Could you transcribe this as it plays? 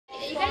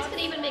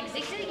make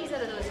zigzags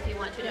out of those if you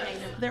want to make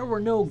them. There were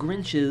no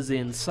Grinches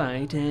in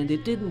sight, and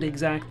it didn't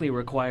exactly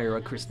require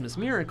a Christmas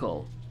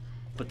miracle.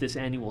 But this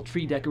annual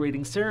tree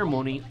decorating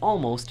ceremony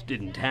almost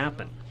didn't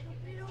happen.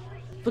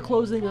 The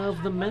closing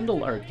of the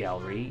Mendel Art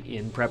Gallery,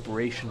 in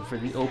preparation for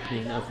the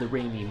opening of the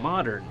Ramey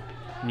Modern,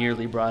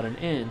 nearly brought an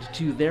end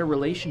to their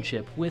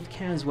relationship with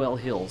Caswell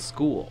Hills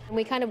School.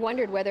 We kind of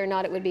wondered whether or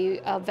not it would be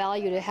of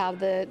value to have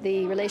the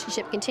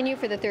relationship continue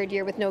for the third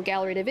year with no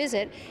gallery to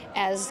visit,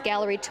 as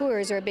gallery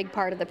tours are a big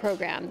part of the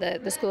program.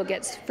 The school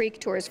gets free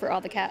tours for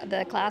all the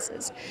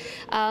classes.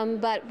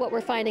 But what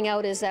we're finding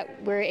out is that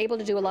we're able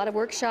to do a lot of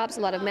workshops, a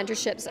lot of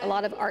mentorships, a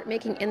lot of art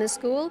making in the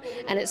school,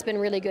 and it's been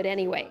really good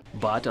anyway.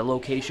 But a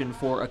location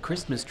for a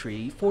Christmas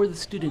tree for the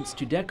students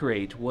to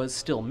decorate was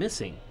still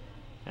missing,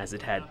 as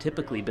it had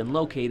typically been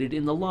located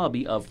in the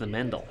lobby of the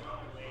Mendel.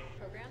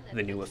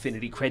 The new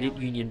Affinity Credit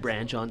Union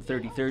branch on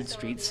 33rd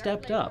Street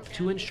stepped up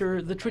to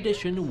ensure the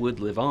tradition would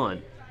live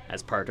on,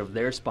 as part of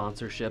their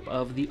sponsorship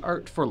of the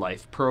Art for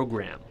Life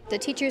program. The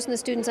teachers and the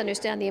students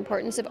understand the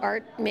importance of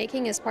art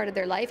making as part of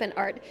their life, and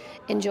art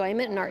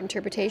enjoyment and art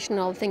interpretation,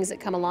 all the things that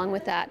come along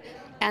with that.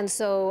 And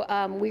so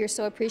we are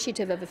so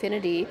appreciative of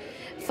Affinity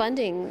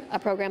funding a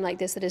program like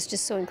this that is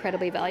just so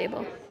incredibly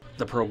valuable.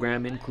 The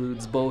program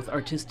includes both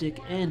artistic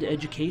and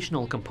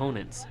educational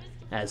components,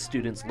 as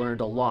students learned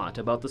a lot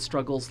about the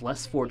struggles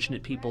less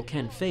fortunate people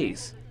can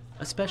face,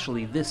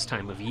 especially this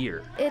time of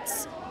year.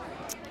 It's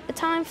a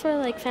time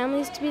for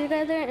families to be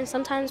together, and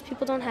sometimes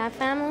people don't have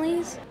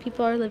families.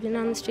 People are living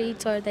on the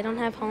streets or they don't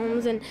have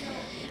homes, and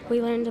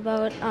we learned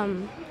about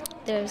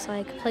there's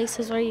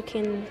places where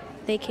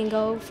they can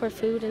go for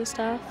food and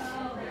stuff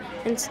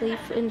and sleep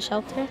in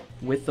shelter.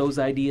 With those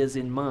ideas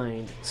in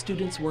mind,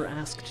 students were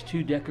asked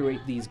to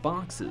decorate these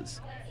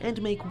boxes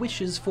and make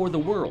wishes for the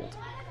world,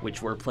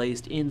 which were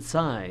placed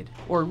inside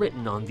or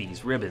written on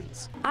these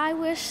ribbons. I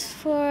wish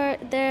for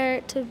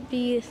there to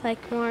be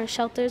more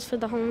shelters for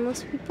the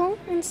homeless people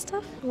and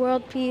stuff,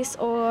 world peace,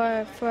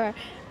 or for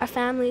our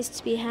families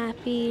to be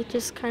happy,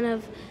 just kind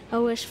of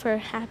a wish for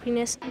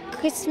happiness.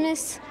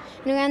 Christmas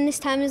and around this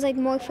time is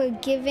more for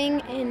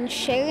giving and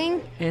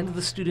sharing. And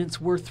the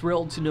students were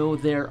thrilled to know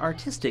their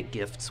artistic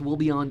gifts will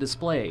be on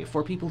display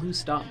for people who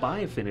stop by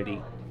Affinity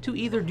to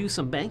either do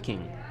some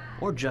banking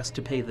or just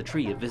to pay the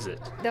tree a visit.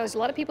 There's a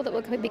lot of people that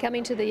will be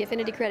coming to the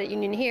Affinity Credit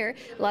Union here.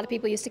 A lot of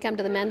people used to come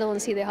to the Mendel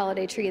and see the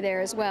holiday tree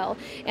there as well.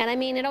 And I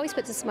mean, it always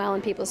puts a smile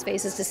on people's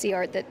faces to see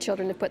art that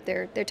children have put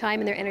their time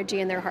and their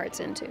energy and their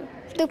hearts into.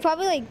 They'll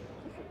probably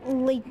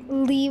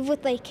leave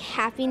with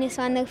happiness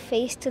on their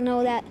face to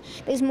know that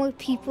there's more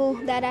people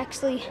that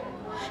actually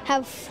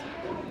have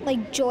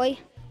joy.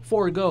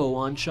 For Go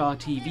on Shaw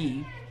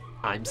TV,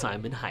 I'm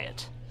Simon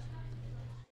Hyatt.